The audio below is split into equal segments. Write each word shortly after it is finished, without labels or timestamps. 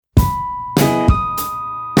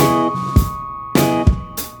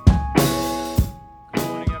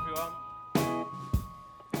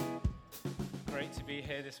be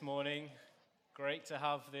here this morning. Great to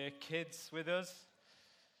have the kids with us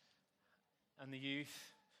and the youth.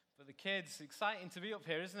 But the kids, exciting to be up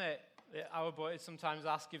here, isn't it? Our boys sometimes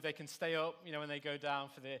ask if they can stay up, when they go down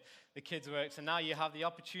for the kids' work. So now you have the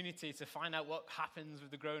opportunity to find out what happens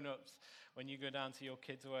with the grown-ups when you go down to your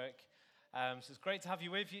kids' work. So it's great to have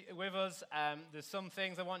you with us. There's some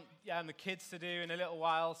things I want the kids to do in a little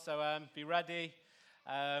while, so be ready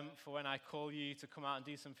for when I call you to come out and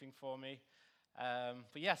do something for me.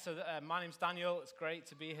 My name's Daniel. It's great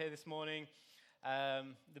to be here this morning.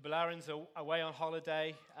 The Ballarans are away on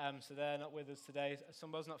holiday, so they're not with us today.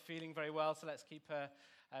 Somebo's not feeling very well, so let's keep her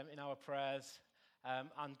in our prayers.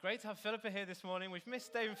 And great to have Philippa here this morning. We've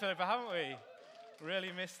missed Dave and Philippa, haven't we?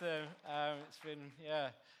 Really missed them. It's been,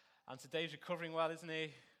 And so Dave's recovering well, isn't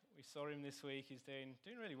he? We saw him this week. He's doing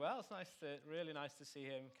really well. It's really nice to see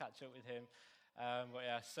him, catch up with him.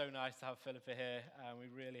 So nice to have Philippa here. We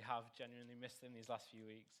really have genuinely missed him these last few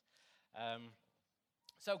weeks.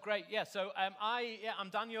 So great, I'm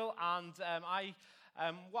Daniel, and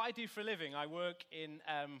what I do for a living, I work in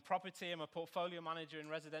property. I'm a portfolio manager in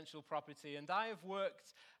residential property, and I have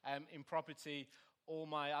worked in property all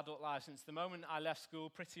my adult life. Since the moment I left school,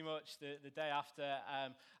 pretty much the day after,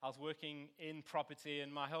 I was working in property,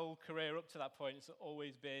 and my whole career up to that point, it's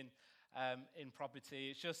always been in property.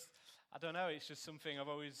 It's just, I don't know, it's just something I've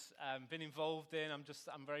always been involved in. I'm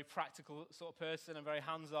a very practical sort of person. I'm very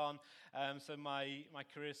hands-on. So my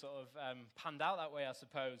career sort of panned out that way, I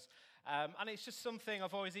suppose. And it's just something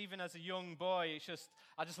I've always, even as a young boy,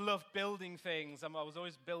 I just loved building things. I was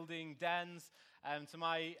always building dens. To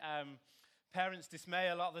my parents' dismay,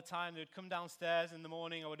 a lot of the time, they would come downstairs in the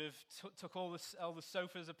morning. I would have took all the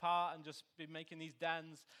sofas apart and just been making these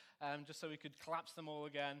dens just so we could collapse them all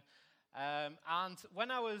again. And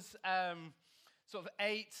when I was sort of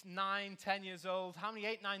 8, 9, 10 years old, how many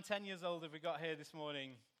 8, 9, 10 years old have we got here this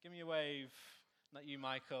morning? Give me a wave. Not you,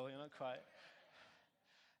 Michael. You're not quite.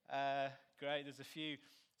 Great, there's a few.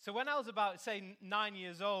 So when I was about, say, 9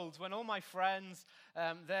 years old, when all my friends,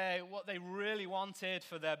 what they really wanted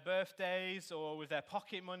for their birthdays or with their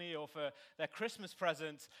pocket money or for their Christmas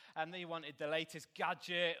presents, they wanted the latest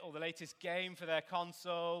gadget or the latest game for their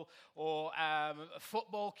console or a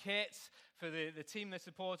football kit for the team they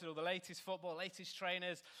supported or the latest football, latest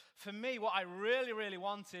trainers. For me, what I really, really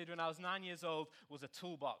wanted when I was 9 years old was a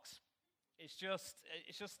toolbox. It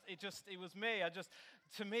was me.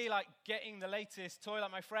 To me, like getting the latest toy,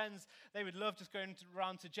 like my friends, they would love just going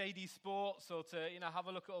around to JD Sports or to, have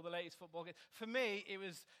a look at all the latest football games. For me, it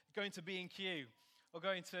was going to B&Q or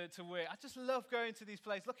going to work. I just love going to these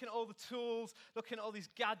places, looking at all the tools, looking at all these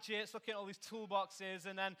gadgets, looking at all these toolboxes.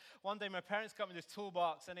 And then one day my parents got me this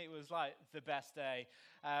toolbox, and it was like the best day.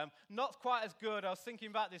 Not quite as good. I was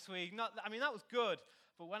thinking back this week. That was good.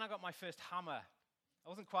 But when I got my first hammer, I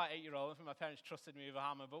wasn't quite 8-year-old. I think my parents trusted me with a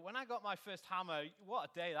hammer. But when I got my first hammer, what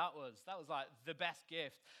a day that was. That was like the best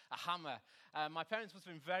gift, a hammer. My parents must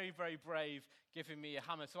have been very, very brave giving me a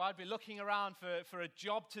hammer. So I'd be looking around for a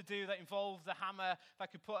job to do that involves a hammer. If I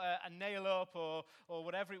could put a nail up or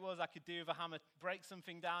whatever it was I could do with a hammer, break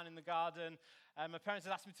something down in the garden. My parents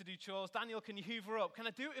had asked me to do chores. Daniel, can you hoover up? Can I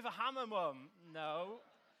do it with a hammer, Mum? No.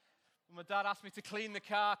 My dad asked me to clean the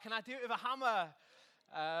car. Can I do it with a hammer?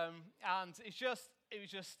 And it was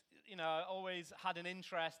just, I always had an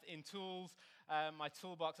interest in tools. My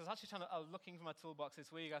toolbox, I was looking for my toolbox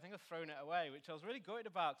this week. I think I've thrown it away, which I was really gutted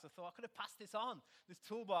about because I thought I could have passed this on. This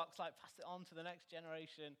toolbox, passed it on to the next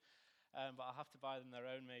generation. But I'll have to buy them their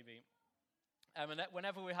own maybe. And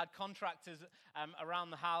whenever we had contractors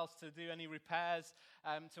around the house to do any repairs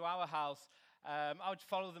to our house, I would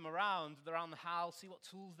follow them around the house, see what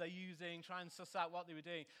tools they're using, try and suss out what they were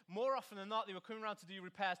doing. More often than not, they were coming around to do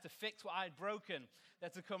repairs to fix what I had broken. They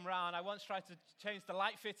had to come around. I once tried to change the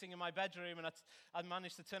light fitting in my bedroom, and I'd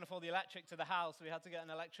managed to turn off all the electric to the house, so we had to get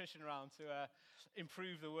an electrician around to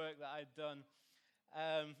improve the work that I'd done.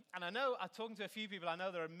 And I know, I'm talking to a few people, I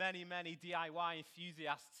know there are many, many DIY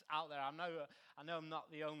enthusiasts out there. I know I'm not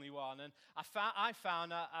the only one. And I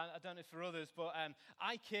found, I don't know if for others, but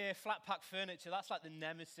IKEA flat pack furniture, that's like the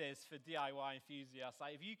nemesis for DIY enthusiasts.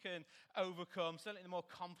 Like if you can overcome, certainly the more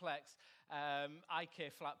complex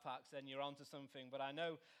IKEA flat packs, then you're onto something. But I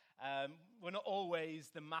know we're not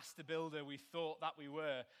always the master builder we thought that we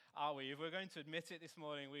were, are we? If we're going to admit it this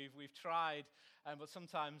morning, we've tried, but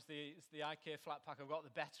sometimes the IKEA flat pack have got the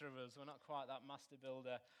better of us. We're not quite that master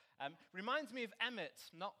builder. Reminds me of Emmett,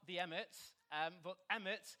 not the Emmett, but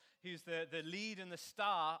Emmett, who's the lead and the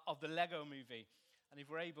star of the Lego movie. And if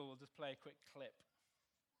we're able, we'll just play a quick clip.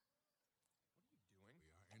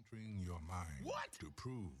 What are you doing? We are mastering your mind. What? To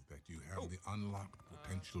prove that you have the unlocked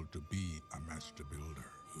potential to be a master builder.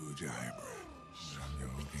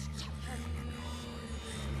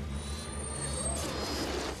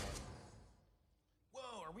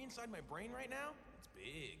 Whoa, are we inside my brain right now? It's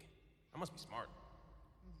big. I must be smart.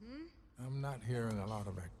 I'm not hearing a lot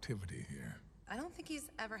of activity here. I don't think he's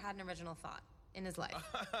ever had an original thought in his life.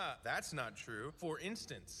 That's not true. For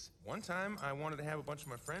instance, one time I wanted to have a bunch of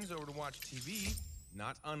my friends over to watch TV,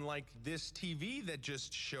 not unlike this TV that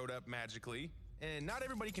just showed up magically. And not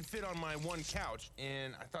everybody can fit on my one couch.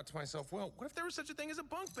 And I thought to myself, well, what if there was such a thing as a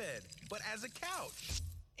bunk bed, but as a couch?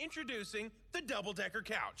 Introducing the double-decker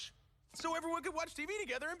couch. So everyone could watch TV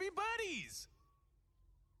together and be buddies.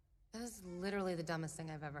 That is literally the dumbest thing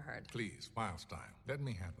I've ever heard. Please, Wildstein, let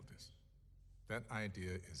me handle this. That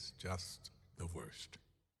idea is just the worst.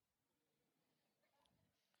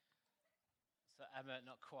 So Emmett,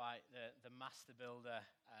 not quite the master builder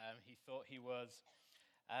he thought he was.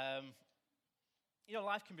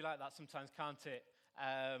 Life can be like that sometimes, can't it?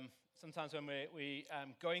 Sometimes when we're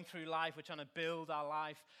going through life, we're trying to build our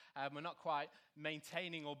life, we're not quite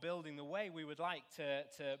maintaining or building the way we would like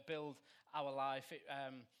to build our life.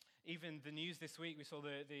 Even the news this week, we saw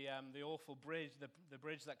the awful bridge, the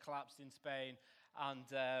bridge that collapsed in Spain, and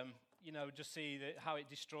just see how it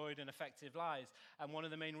destroyed and affected lives. And one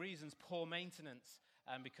of the main reasons, poor maintenance,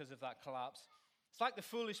 because of that collapse. It's like the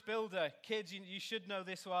foolish builder. Kids, you should know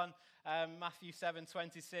this one. Matthew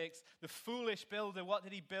 7:26. The foolish builder, what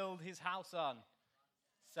did he build his house on?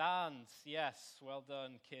 Sand. Yes, well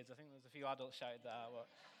done, kids. I think there's a few adults shouted that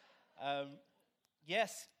out.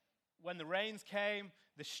 Yes, when the rains came,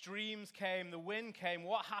 the streams came, the wind came,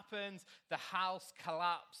 what happened? The house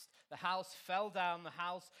collapsed. The house fell down. The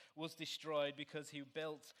house was destroyed because he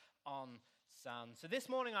built on sand. So this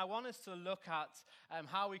morning I want us to look at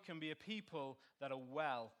how we can be a people that are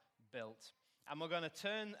well built. And we're going to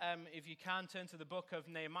turn, if you can, turn to the book of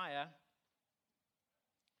Nehemiah.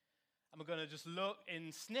 And we're going to just look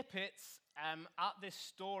in snippets at this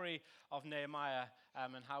story of Nehemiah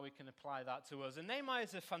and how we can apply that to us. And Nehemiah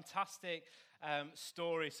is a fantastic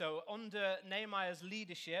story. So under Nehemiah's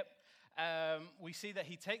leadership, we see that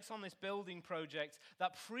he takes on this building project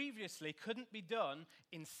that previously couldn't be done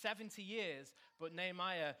in 70 years, but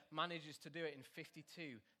Nehemiah manages to do it in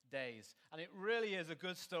 52 days. And it really is a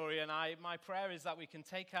good story, and my prayer is that we can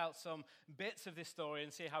take out some bits of this story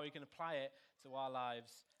and see how we can apply it to our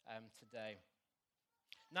lives today.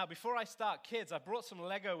 Now, before I start, kids, I brought some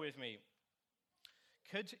Lego with me.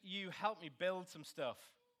 Could you help me build some stuff?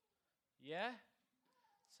 Yeah?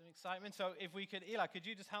 Some excitement. So if we could, Eli, could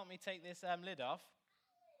you just help me take this lid off?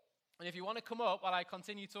 And if you want to come up while I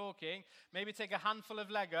continue talking, maybe take a handful of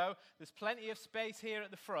Lego. There's plenty of space here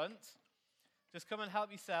at the front. Just come and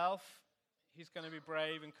help yourself. Who's going to be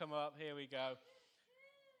brave and come up? Here we go.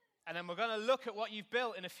 And then we're going to look at what you've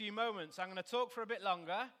built in a few moments. I'm going to talk for a bit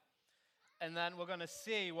longer, and then we're going to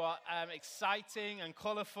see what exciting and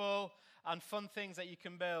colorful and fun things that you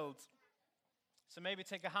can build. So maybe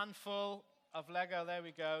take a handful of Lego. There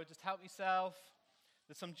we go. Just help yourself.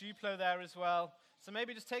 There's some Duplo there as well. So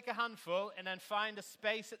maybe just take a handful and then find a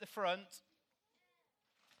space at the front.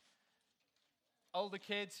 Older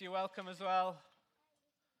kids, you're welcome as well.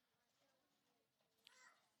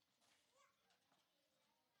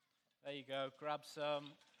 There you go. Grab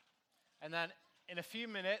some. And then in a few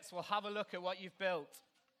minutes, we'll have a look at what you've built.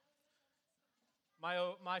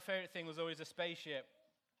 My favorite thing was always a spaceship.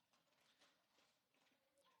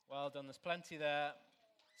 Well done. There's plenty there.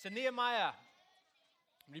 So Nehemiah,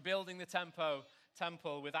 rebuilding the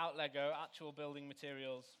temple without Lego, actual building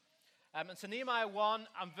materials. And so Nehemiah 1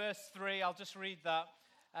 and verse 3, I'll just read that.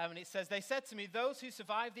 And it says, "They said to me, those who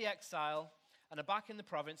survived the exile and are back in the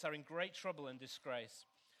province are in great trouble and disgrace.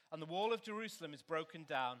 And the wall of Jerusalem is broken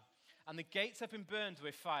down, and the gates have been burned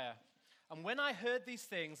with fire. And when I heard these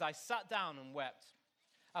things, I sat down and wept.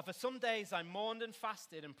 And for some days I mourned and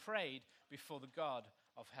fasted and prayed before the God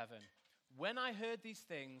of heaven. When I heard these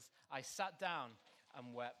things, I sat down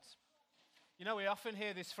and wept." You know, we often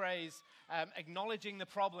hear this phrase, acknowledging the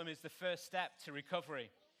problem is the first step to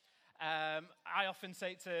recovery. I often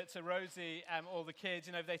say to Rosie or the kids,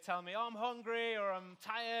 if they tell me, I'm hungry or I'm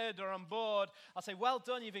tired or I'm bored, I'll say, well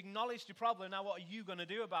done, you've acknowledged your problem. Now what are you going to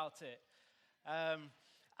do about it?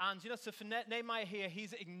 So for Nehemiah here,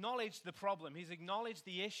 he's acknowledged the problem. He's acknowledged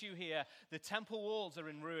the issue here. The temple walls are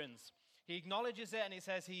in ruins. He acknowledges it, and it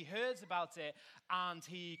says he hears about it, and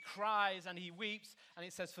he cries and he weeps, and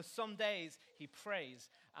it says for some days he prays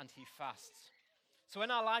and he fasts. So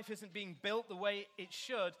when our life isn't being built the way it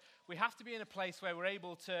should, we have to be in a place where we're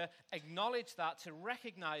able to acknowledge that, to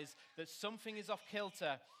recognize that something is off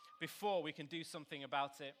kilter, before we can do something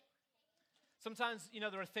about it. Sometimes,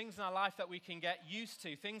 there are things in our life that we can get used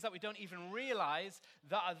to, things that we don't even realize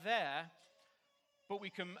that are there, but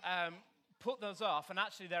we can put those off, and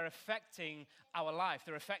actually they're affecting our life.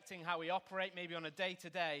 They're affecting how we operate, maybe on a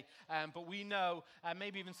day-to-day, but we know,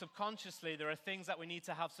 maybe even subconsciously, there are things that we need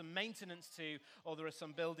to have some maintenance to, or there are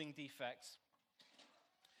some building defects.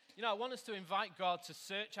 I want us to invite God to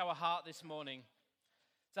search our heart this morning,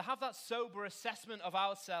 to have that sober assessment of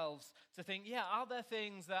ourselves, to think, are there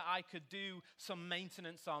things that I could do some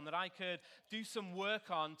maintenance on, that I could do some work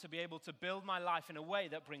on to be able to build my life in a way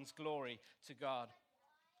that brings glory to God?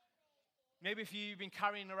 Maybe if you've been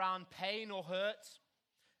carrying around pain or hurt,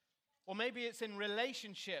 or maybe it's in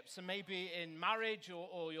relationships, and maybe in marriage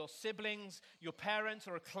or your siblings, your parents,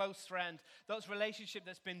 or a close friend, those relationships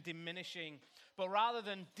that's been diminishing. But rather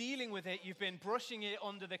than dealing with it, you've been brushing it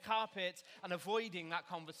under the carpet and avoiding that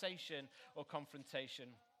conversation or confrontation.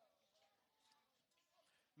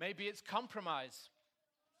 Maybe it's compromise.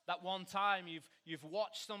 That one time you've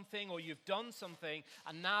watched something or you've done something,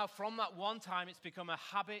 and now from that one time it's become a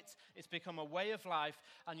habit, it's become a way of life,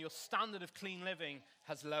 and your standard of clean living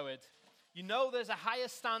has lowered. There's a higher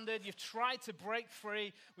standard. You've tried to break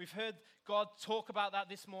free. We've heard God talk about that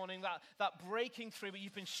this morning, that breaking free, but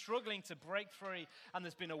you've been struggling to break free, and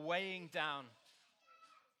there's been a weighing down.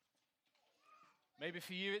 Maybe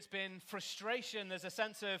for you it's been frustration. There's a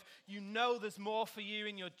sense of there's more for you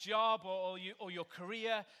in your job or your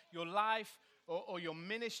career, your life, or your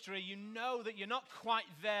ministry. That you're not quite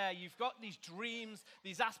there. You've got these dreams,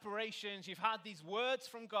 these aspirations. You've had these words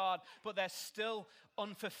from God, but they're still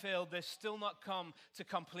unfulfilled. They've still not come to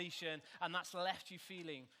completion, and that's left you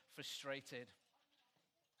feeling frustrated.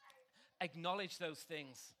 Acknowledge those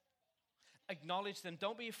things. Acknowledge them.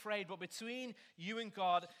 Don't be afraid, but between you and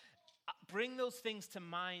God, bring those things to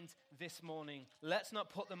mind this morning. Let's not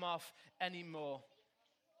put them off anymore.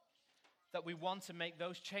 That we want to make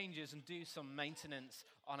those changes and do some maintenance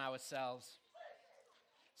on ourselves.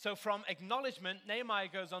 So from acknowledgement, Nehemiah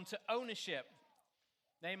goes on to ownership.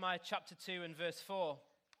 Nehemiah chapter 2 and verse 4.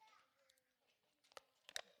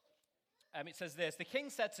 It says this: "The king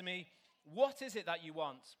said to me, 'What is it that you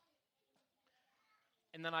want?'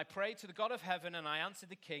 And then I prayed to the God of heaven, and I answered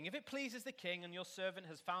the king, 'If it pleases the king, and your servant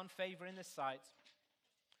has found favor in his sight,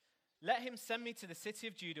 let him send me to the city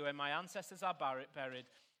of Judah where my ancestors are buried,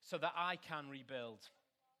 so that I can rebuild.'"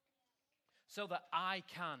 So that I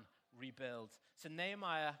can rebuild. So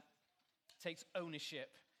Nehemiah takes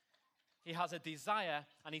ownership. He has a desire,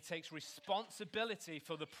 and he takes responsibility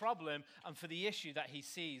for the problem and for the issue that he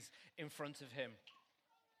sees in front of him.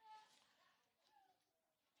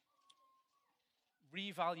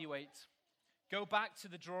 Reevaluate. Go back to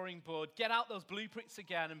the drawing board. Get out those blueprints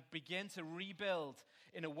again and begin to rebuild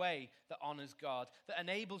in a way that honors God, that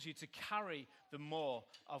enables you to carry the more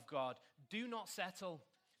of God. Do not settle.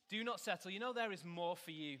 Do not settle. There is more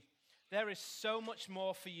for you. There is so much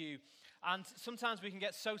more for you. And sometimes we can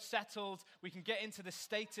get so settled, we can get into the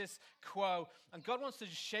status quo. And God wants to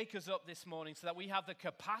just shake us up this morning so that we have the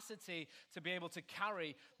capacity to be able to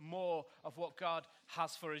carry more of what God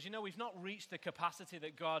has for us. We've not reached the capacity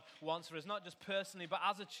that God wants for us, not just personally, but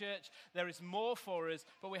as a church, there is more for us,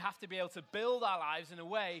 but we have to be able to build our lives in a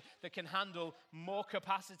way that can handle more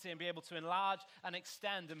capacity and be able to enlarge and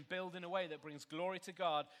extend and build in a way that brings glory to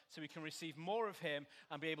God so we can receive more of Him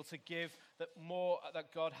and be able to give that more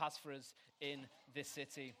that God has for us in this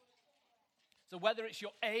city. So whether it's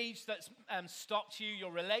your age that's stopped you,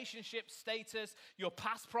 your relationship status, your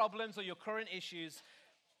past problems, or your current issues,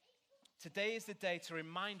 today is the day to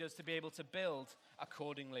remind us to be able to build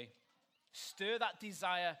accordingly. Stir that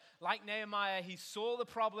desire. Like Nehemiah, he saw the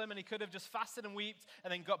problem and he could have just fasted and wept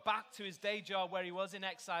and then got back to his day job where he was in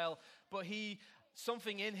exile. But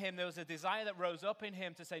something in him, there was a desire that rose up in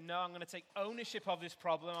him to say, no, I'm going to take ownership of this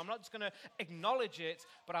problem. I'm not just going to acknowledge it,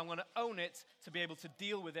 but I'm going to own it to be able to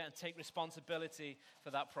deal with it and take responsibility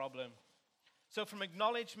for that problem. So from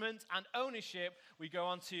acknowledgement and ownership, we go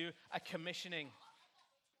on to a commissioning.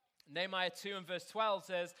 Nehemiah 2 and verse 12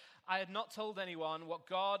 says, "I had not told anyone what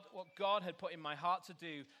God had put in my heart to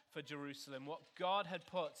do for Jerusalem, what God had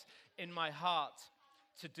put in my heart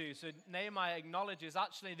to do." So Nehemiah acknowledges,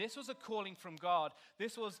 actually, this was a calling from God.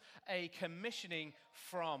 This was a commissioning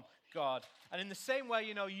from God. And in the same way,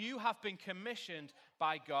 you have been commissioned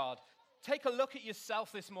by God. Take a look at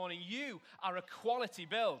yourself this morning. You are a quality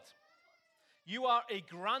build. You are a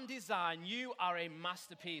grand design. You are a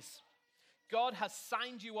masterpiece. God has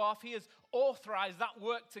signed you off. He has authorized that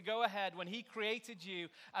work to go ahead when he created you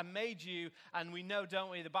and made you. And we know, don't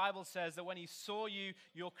we, the Bible says that when he saw you,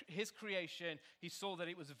 his creation, he saw that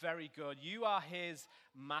it was very good. You are his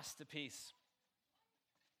masterpiece.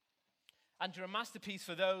 And you're a masterpiece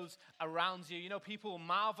for those around you. You know, people will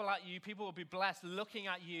marvel at you. People will be blessed looking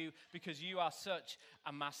at you because you are such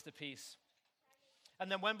a masterpiece.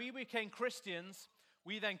 And then when we became Christians,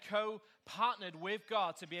 we then co-partnered with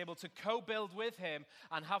God to be able to co-build with him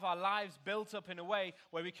and have our lives built up in a way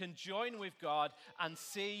where we can join with God and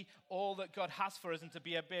see all that God has for us and to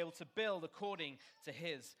be able to build according to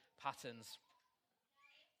his patterns.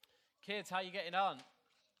 Kids, how are you getting on?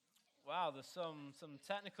 Wow, there's some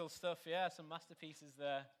technical stuff, yeah, some masterpieces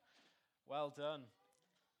there. Well done.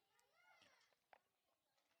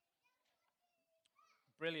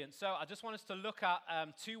 Brilliant. So I just want us to look at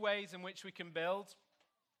 2 ways in which we can build,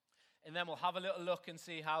 and then we'll have a little look and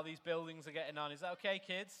see how these buildings are getting on. Is that okay,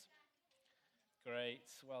 kids? Great,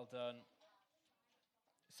 well done.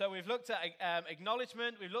 So we've looked at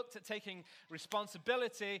acknowledgement, we've looked at taking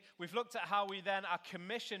responsibility, we've looked at how we then are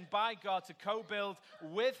commissioned by God to co-build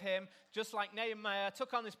with him, just like Nehemiah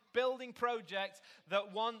took on this building project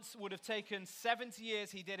that once would have taken 70 years,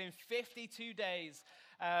 he did in 52 days.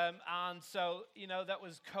 And so, you know, that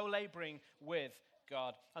was co-laboring with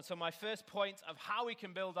God. And so my first point of how we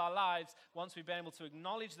can build our lives, once we've been able to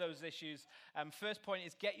acknowledge those issues, first point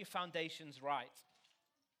is get your foundations right.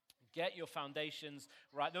 Get your foundations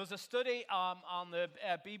right. There was a study on the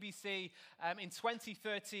BBC in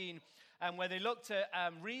 2013 where they looked at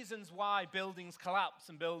reasons why buildings collapse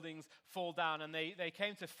and buildings fall down. And they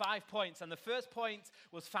came to 5 points. And the first point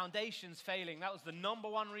was foundations failing. That was the number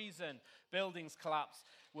one reason buildings collapse,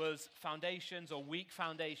 was foundations or weak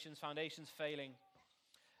foundations failing.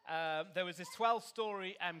 There was this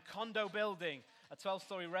 12-story condo building, a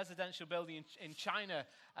 12-story residential building in China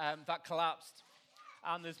that collapsed.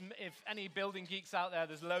 And if any building geeks out there,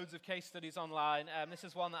 there's loads of case studies online. This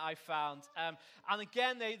is one that I found. And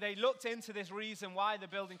again, they looked into this reason why the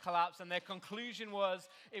building collapsed, and their conclusion was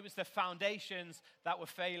it was the foundations that were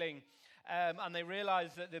failing. And they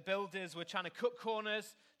realized that the builders were trying to cut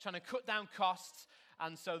corners, trying to cut down costs,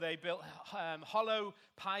 and so they built hollow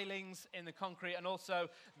pilings in the concrete, and also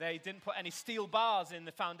they didn't put any steel bars in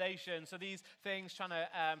the foundation. So these things trying to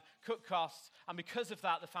cut costs, and because of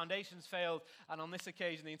that, the foundations failed. And on this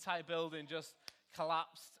occasion, the entire building just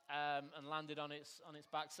collapsed and landed on its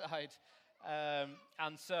backside.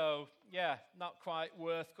 And so, yeah, not quite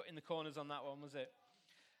worth cutting the corners on that one, was it?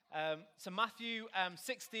 So Matthew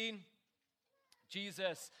 16.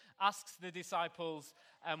 Jesus asks the disciples,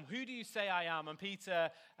 who do you say I am? And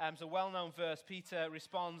Peter, it's a well-known verse, Peter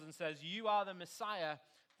responds and says, you are the Messiah,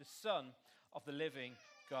 the Son of the living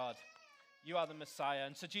God. You are the Messiah.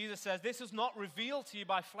 And so Jesus says, this is not revealed to you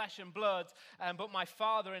by flesh and blood, but my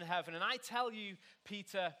Father in heaven. And I tell you,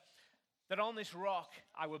 Peter, that on this rock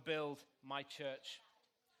I will build my church.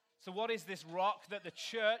 So what is this rock that the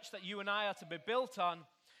church that you and I are to be built on?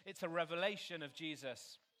 It's a revelation of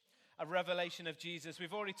Jesus. A revelation of Jesus.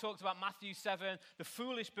 We've already talked about Matthew 7, the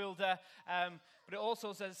foolish builder, but it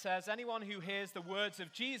also says anyone who hears the words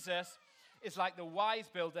of Jesus is like the wise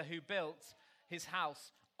builder who built his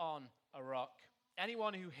house on a rock.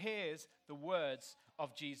 Anyone who hears the words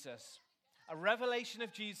of Jesus. A revelation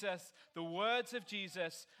of Jesus, the words of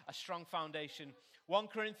Jesus, a strong foundation. 1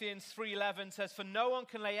 Corinthians 3:11 says, for no one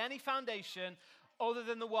can lay any foundation other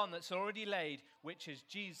than the one that's already laid, which is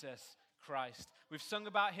Jesus Christ. We've sung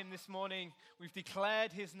about him this morning. We've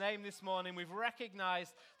declared his name this morning. We've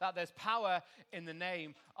recognized that there's power in the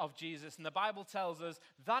name of Jesus. And the Bible tells us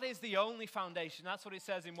that is the only foundation. That's what it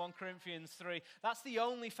says in 1 Corinthians 3. That's the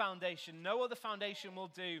only foundation. No other foundation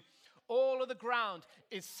will do. All of the ground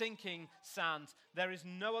is sinking sand. There is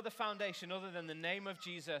no other foundation other than the name of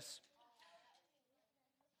Jesus.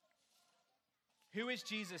 Who is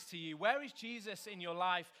Jesus to you? Where is Jesus in your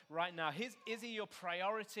life right now? Is he your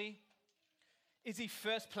priority? Is he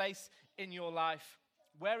first place in your life?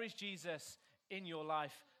 Where is Jesus in your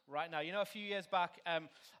life right now? You know, a few years back,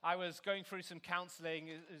 I was going through some counseling.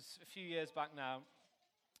 It was a few years back now.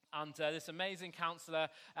 And this amazing counselor,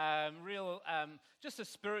 just a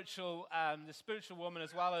spiritual woman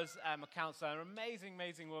as well as a counselor, an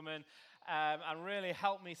amazing woman, and really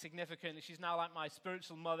helped me significantly. She's now like my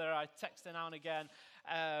spiritual mother. I text her now and again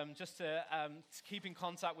just to keep in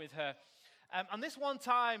contact with her. And this one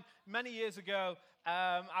time, many years ago,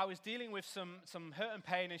 I was dealing with some hurt and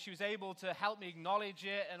pain, and she was able to help me acknowledge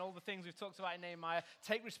it and all the things we've talked about in Nehemiah,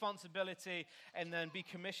 take responsibility, and then be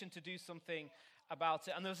commissioned to do something about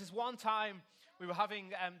it. And there was this one time we were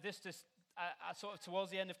having this sort of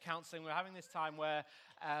towards the end of counseling, we were having this time where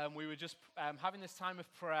we were just having this time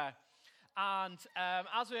of prayer. And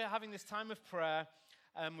as we were having this time of prayer,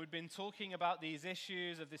 we'd been talking about these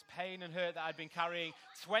issues of this pain and hurt that I'd been carrying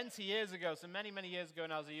 20 years ago, so many, many years ago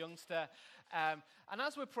when I was a youngster. And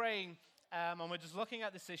as we're praying and we're just looking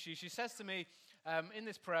at this issue, she says to me in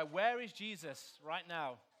this prayer, where is Jesus right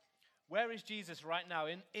now? Where is Jesus right now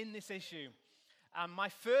in this issue? And my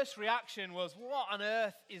first reaction was, what on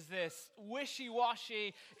earth is this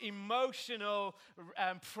wishy-washy, emotional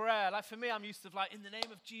prayer? Like for me, I'm used to like, in the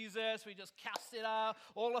name of Jesus, we just cast it out,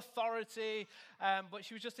 all authority. But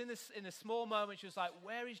she was just in this small moment, she was like,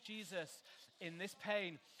 where is Jesus in this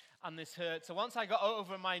pain and this hurt? So once I got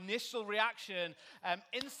over my initial reaction,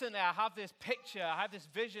 instantly I have this picture, I have this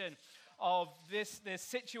vision of this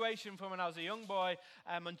situation from when I was a young boy,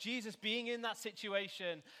 and Jesus being in that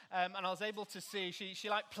situation, and I was able to see, she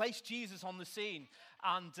like placed Jesus on the scene,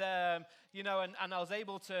 and and I was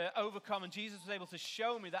able to overcome, and Jesus was able to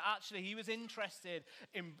show me that actually he was interested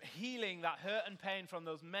in healing that hurt and pain from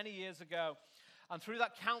those many years ago. And through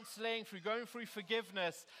that counseling, through going through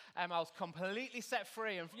forgiveness, I was completely set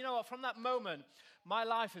free. And you know what? From that moment, my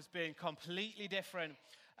life has been completely different.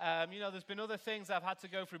 There's been other things I've had to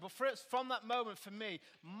go through. But from that moment, for me,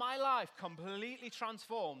 my life completely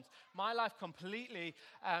transformed. My life completely,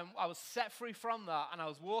 I was set free from that, and I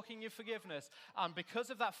was walking in forgiveness. And because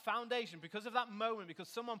of that foundation, because of that moment, because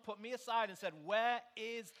someone put me aside and said, where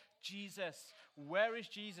is Jesus? Where is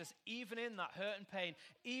Jesus? Even in that hurt and pain,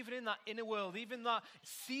 even in that inner world, even that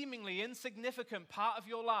seemingly insignificant part of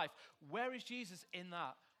your life, where is Jesus in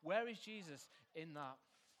that? Where is Jesus in that?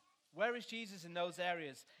 Where is Jesus in those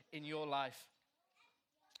areas in your life?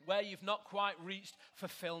 Where you've not quite reached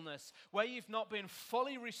fulfillment, where you've not been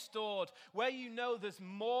fully restored, where you know there's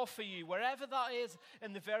more for you, wherever that is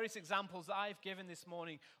in the various examples that I've given this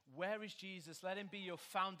morning, where is Jesus? Let him be your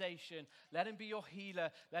foundation. Let him be your healer.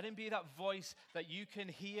 Let him be that voice that you can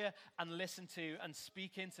hear and listen to and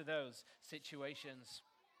speak into those situations.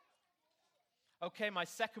 Okay, my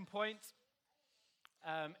second point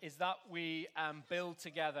is that we build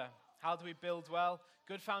together. How do we build well?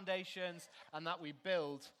 Good foundations, and that we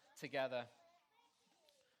build together.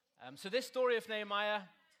 So this story of Nehemiah,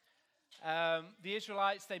 the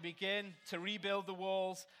Israelites, they begin to rebuild the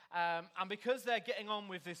walls, and because they're getting on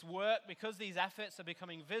with this work, because these efforts are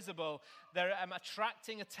becoming visible, they're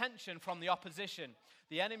attracting attention from the opposition.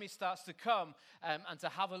 The enemy starts to come and to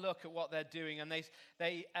have a look at what they're doing, and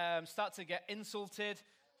they start to get insulted.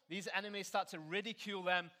 These enemies start to ridicule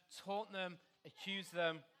them, taunt them, accuse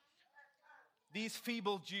them. These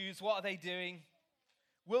feeble Jews, what are they doing?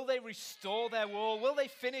 Will they restore their wall? Will they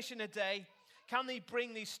finish in a day? Can they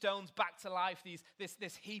bring these stones back to life,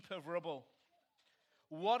 this heap of rubble?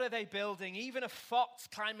 What are they building? Even a fox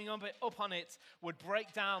climbing up on it would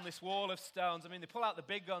break down this wall of stones. I mean, they pull out the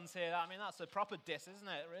big guns here. I mean, that's a proper diss, isn't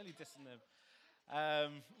it? Really dissing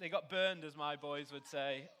them. They got burned, as my boys would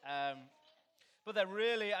say. But they're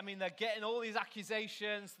getting all these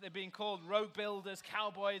accusations. They're being called road builders,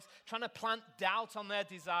 cowboys, trying to plant doubt on their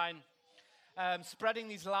design, spreading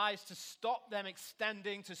these lies to stop them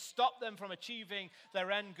extending, to stop them from achieving their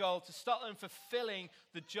end goal, to stop them fulfilling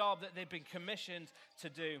the job that they've been commissioned to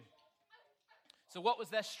do. So what was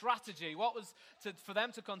their strategy? For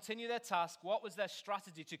them to continue their task, what was their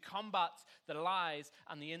strategy to combat the lies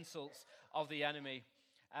and the insults of the enemy?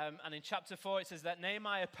 And in chapter 4, it says that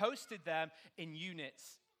Nehemiah posted them in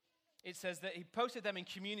units. It says that he posted them in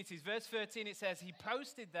communities. Verse 13, it says he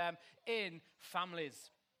posted them in families.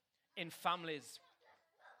 In families.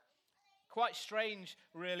 Quite strange,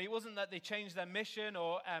 really. It wasn't that they changed their mission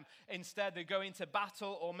or instead they go into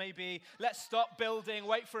battle, or maybe let's stop building,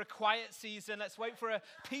 wait for a quiet season, let's wait for a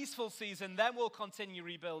peaceful season, then we'll continue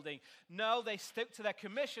rebuilding. No, they stuck to their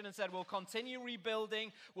commission and said, we'll continue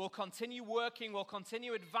rebuilding, we'll continue working, we'll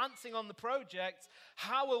continue advancing on the project.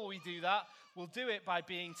 How will we do that? We'll do it by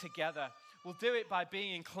being together. We'll do it by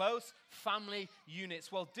being in close family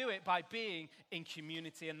units. We'll do it by being in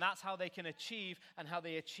community. And that's how they can achieve and how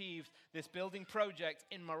they achieved this building project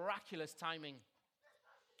in miraculous timing.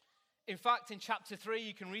 In fact, in chapter 3,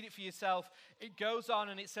 you can read it for yourself. It goes on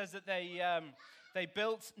and it says that they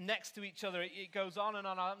built next to each other. It goes on and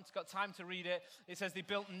on. I haven't got time to read it. It says they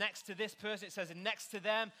built next to this person. It says next to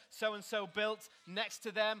them, so-and-so built. Next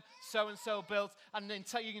to them, so-and-so built. And then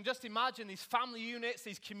you can just imagine these family units,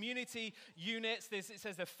 these community units. It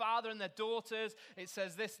says their father and their daughters. It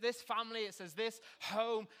says this family. It says this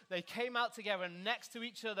home. They came out together and next to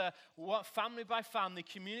each other, family by family,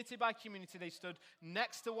 community by community. They stood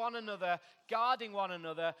next to one another, guarding one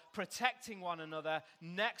another, protecting one another,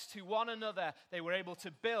 next to one another. They They were able to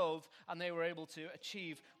build, and they were able to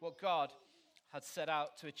achieve what God had set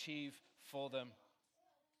out to achieve for them.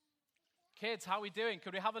 Kids, how are we doing?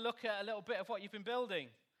 Could we have a look at a little bit of what you've been building?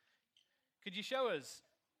 Could you show us?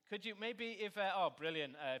 Could you maybe if,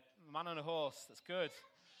 brilliant, man on a horse, that's good.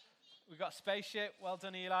 We've got a spaceship, well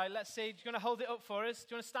done Eli. Let's see, do you want to hold it up for us?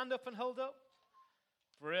 Do you want to stand up and hold up?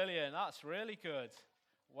 Brilliant, that's really good.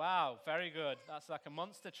 Wow, very good. That's like a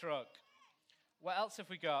monster truck. What else have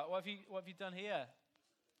we got? What have you done here?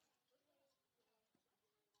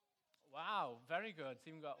 Wow, very good. It's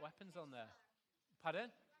even got weapons on there. Pardon?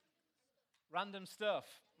 Random stuff.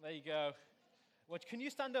 There you go. Well, can you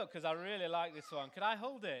stand up? Because I really like this one. Can I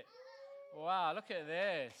hold it? Wow, look at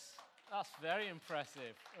this. That's very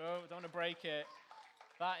impressive. Oh, don't want to break it.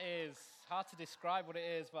 That is hard to describe what it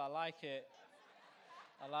is, but I like it.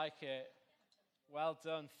 I like it. Well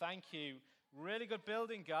done. Thank you. Really good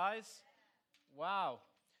building, guys. Wow.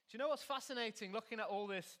 Do you know what's fascinating looking at all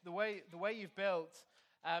this, the way you've built,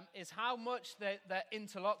 is how much they're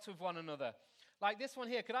interlocked with one another. Like this one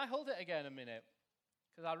here. Could I hold it again a minute?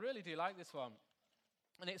 Because I really do like this one.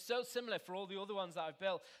 And it's so similar for all the other ones that I've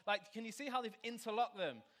built. Like, can you see how they've interlocked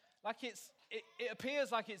them? Like it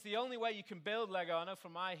appears like it's the only way you can build Lego. I know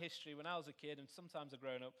from my history when I was a kid, and sometimes I've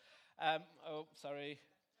grown up. Sorry.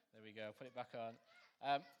 There we go. Put it back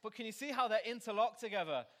on. But can you see how they're interlocked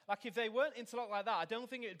together? Like if they weren't interlocked like that, I don't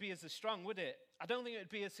think it would be as strong, would it? I don't think it would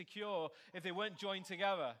be as secure if they weren't joined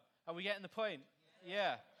together. Are we getting the point?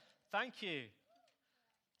 Yeah. Thank you.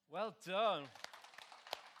 Well done.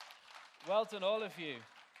 Well done, all of you.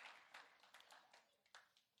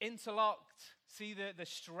 Interlocked. See the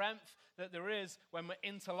strength that there is when we're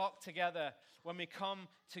interlocked together, when we come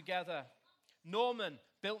together. Norman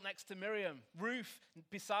built next to Miriam. Ruth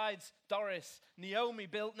besides Doris. Naomi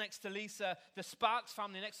built next to Lisa. The Sparks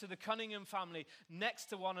family next to the Cunningham family. Next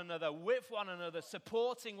to one another, with one another,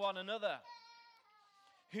 supporting one another.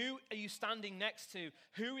 Who are you standing next to?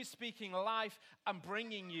 Who is speaking life and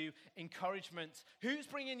bringing you encouragement? Who's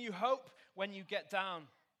bringing you hope when you get down?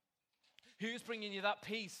 Who's bringing you that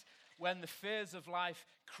peace when the fears of life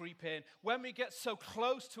creep in? When we get so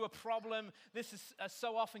close to a problem, this is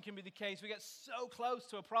so often can be the case. We get so close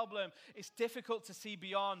to a problem, it's difficult to see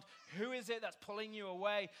beyond. Who is it that's pulling you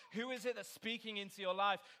away? Who is it that's speaking into your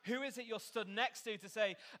life? Who is it you're stood next to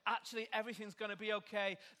say, actually, everything's going to be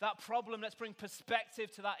okay. That problem, let's bring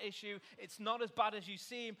perspective to that issue. It's not as bad as you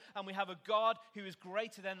seem, and we have a God who is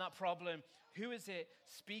greater than that problem. Who is it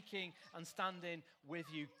speaking and standing with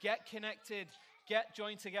you? Get connected. Get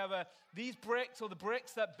joined together. These bricks, or the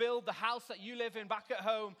bricks that build the house that you live in back at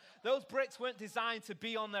home, those bricks weren't designed to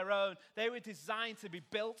be on their own. They were designed to be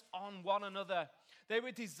built on one another. They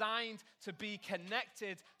were designed to be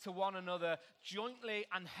connected to one another, jointly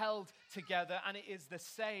and held together, and it is the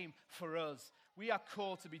same for us. We are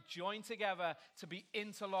called to be joined together, to be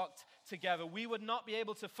interlocked together. We would not be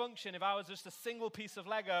able to function if I was just a single piece of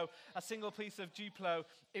Lego, a single piece of Duplo.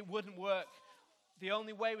 It wouldn't work. The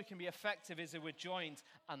only way we can be effective is if we're joined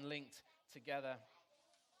and linked together.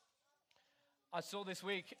 I saw this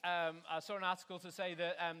week, I saw an article to say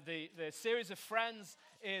that the series of Friends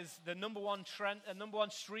is the number one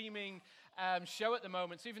streaming show at the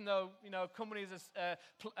moment. So even though companies are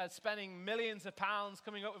spending millions of pounds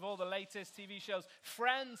coming up with all the latest TV shows,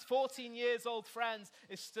 Friends, 14 years old Friends,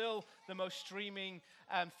 is still the most streaming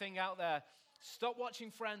thing out there. Stop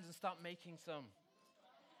watching Friends and start making some.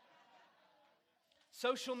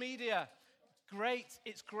 Social media, great,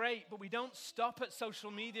 it's great, but we don't stop at social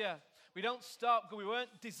media. We don't stop, we weren't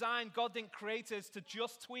designed, God didn't create us to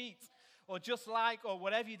just tweet or just like or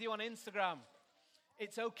whatever you do on Instagram.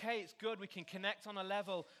 It's okay, it's good, we can connect on a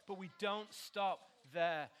level, but we don't stop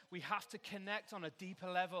there. We have to connect on a deeper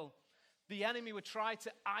level. The enemy would try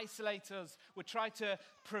to isolate us, would try to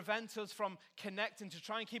prevent us from connecting, to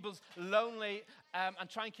try and keep us lonely and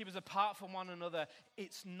try and keep us apart from one another.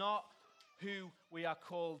 It's not who we are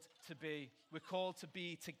called to be. We're called to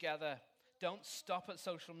be together. Don't stop at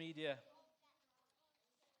social media.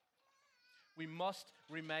 We must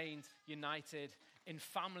remain united in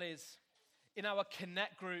families, in our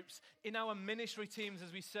connect groups, in our ministry teams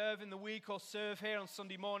as we serve in the week or serve here on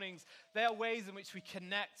Sunday mornings. There are ways in which we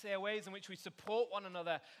connect. There are ways in which we support one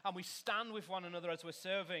another and we stand with one another as we're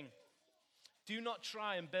serving. Do not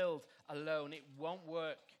try and build alone. It won't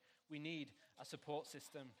work. We need a support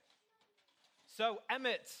system. So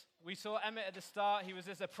Emmett, we saw Emmett at the start. He was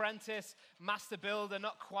this apprentice, master builder,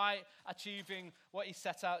 not quite achieving what he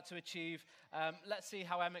set out to achieve. Let's see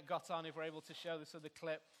how Emmett got on if we're able to show this other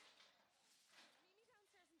clip.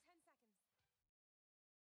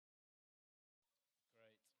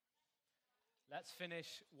 Let's finish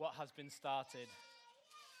what has been started.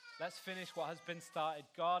 Let's finish what has been started.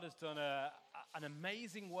 God has done an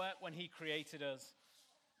amazing work when he created us.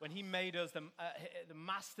 When he made us, the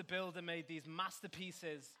master builder made these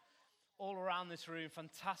masterpieces all around this room.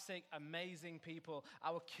 Fantastic, amazing people.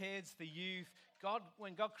 Our kids, the youth.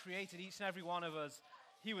 When God created each and every one of us,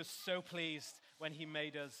 he was so pleased when he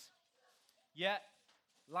made us. Yet,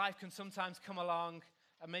 life can sometimes come along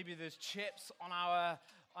and maybe there's chips on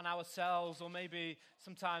ourselves, or maybe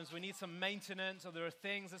sometimes we need some maintenance, or there are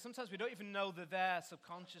things that sometimes we don't even know they're there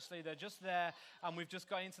subconsciously. They're just there, and we've just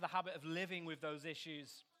got into the habit of living with those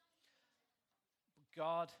issues. But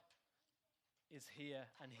God is here,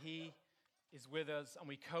 and he is with us, and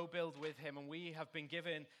we co-build with him, and we have been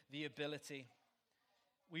given the ability.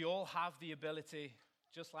 We all have the ability,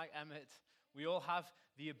 just like Emmett. We all have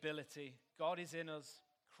the ability. God is in us.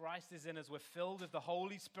 Christ is in us. We're filled with the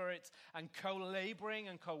Holy Spirit, and co-laboring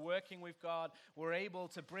and co-working with God, we're able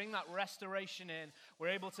to bring that restoration in. We're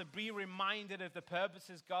able to be reminded of the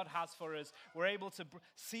purposes God has for us. We're able to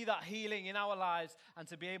see that healing in our lives, and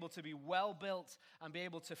to be able to be well built and be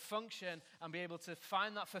able to function and be able to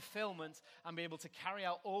find that fulfillment and be able to carry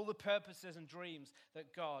out all the purposes and dreams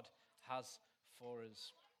that God has for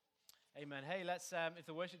us. Amen. Hey, let's, if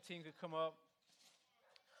the worship team could come up.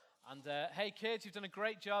 And hey, kids, you've done a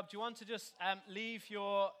great job. Do you want to just leave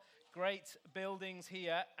your great buildings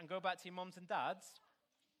here and go back to your mums and dads?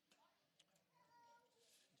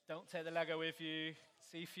 Don't take the Lego with you.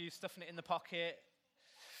 See if you're stuffing it in the pocket.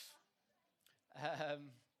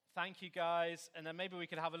 Thank you, guys. And then maybe we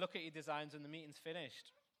could have a look at your designs when the meeting's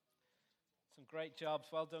finished. Some great jobs.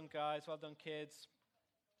 Well done, guys. Well done, kids.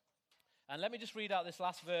 And let me just read out this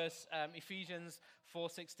last verse, Ephesians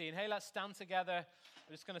 4:16. Hey, let's stand together.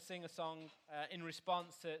 We're just going to sing a song in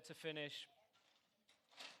response to finish.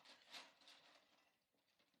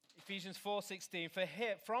 Ephesians 4:16.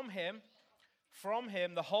 From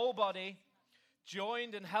him, the whole body,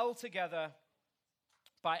 joined and held together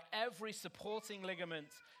by every supporting ligament,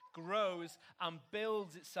 grows and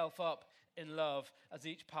builds itself up in love as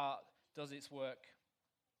each part does its work.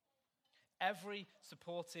 Every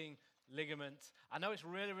supporting ligament. I know it's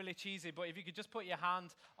really, really cheesy, but if you could just put your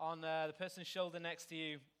hand on the person's shoulder next to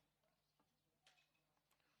you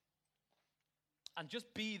and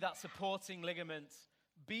just be that supporting ligament.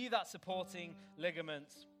 Be that supporting ligament.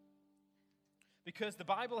 Because the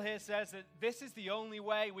Bible here says that this is the only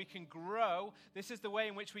way we can grow. This is the way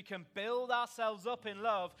in which we can build ourselves up in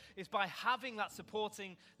love, is by having that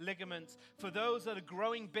supporting ligament. For those that are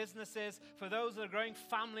growing businesses, for those that are growing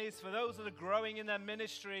families, for those that are growing in their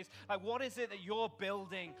ministries, like what is it that you're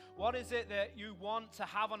building? What is it that you want to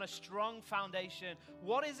have on a strong foundation?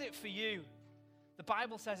 What is it for you? The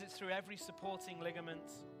Bible says it's through every supporting ligament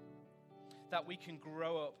that we can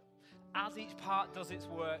grow up as each part does its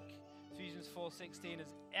work. Ephesians 4:16,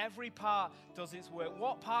 as every part does its work.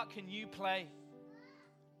 What part can you play?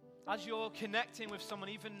 As you're connecting with someone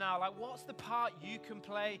even now, like what's the part you can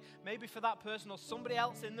play? Maybe for that person or somebody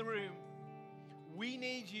else in the room. We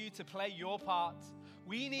need you to play your part.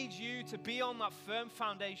 We need you to be on that firm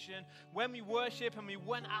foundation. When we worship and we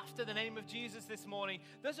went after the name of Jesus this morning,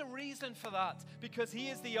 there's a reason for that, because he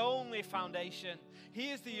is the only foundation. He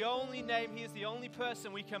is the only name. He is the only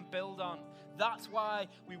person we can build on. That's why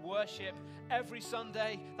we worship every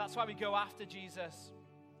Sunday. That's why we go after Jesus.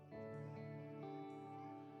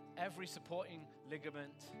 Every supporting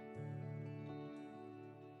ligament.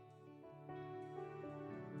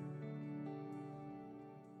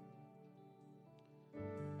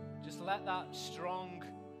 Just let that strength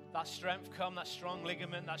come, that strong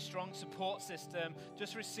ligament, that strong support system.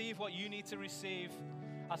 Just receive what you need to receive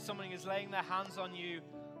as someone is laying their hands on you.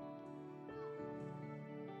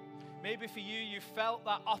 Maybe for you, you felt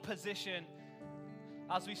that opposition.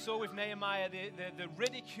 As we saw with Nehemiah, the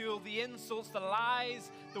ridicule, the insults, the lies,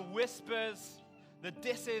 the whispers, the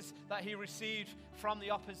disses that he received from the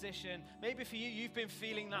opposition. Maybe for you, you've been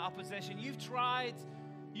feeling that opposition. You've tried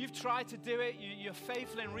to do it. You're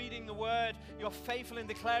faithful in reading the word. You're faithful in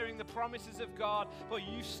declaring the promises of God, but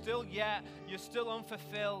you're still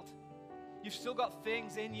unfulfilled. You've still got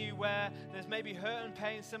things in you where there's maybe hurt and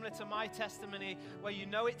pain, similar to my testimony, where you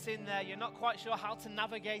know it's in there. You're not quite sure how to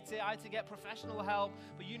navigate it, how to get professional help,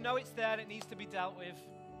 but you know it's there and it needs to be dealt with.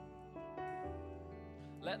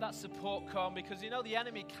 Let that support come, because you know the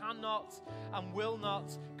enemy cannot and will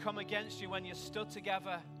not come against you when you're stood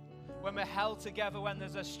together, when we're held together, when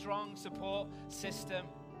there's a strong support system.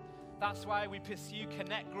 That's why we pursue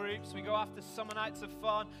connect groups. We go after summer nights of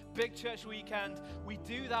fun, big church weekend. We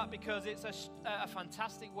do that because it's a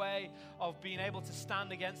fantastic way of being able to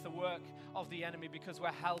stand against the work of the enemy, because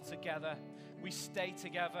we're held together. We stay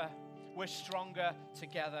together. We're stronger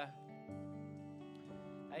together.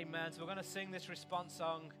 Amen. So we're going to sing this response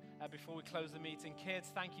song before we close the meeting. Kids,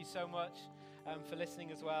 thank you so much for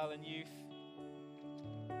listening as well, and youth.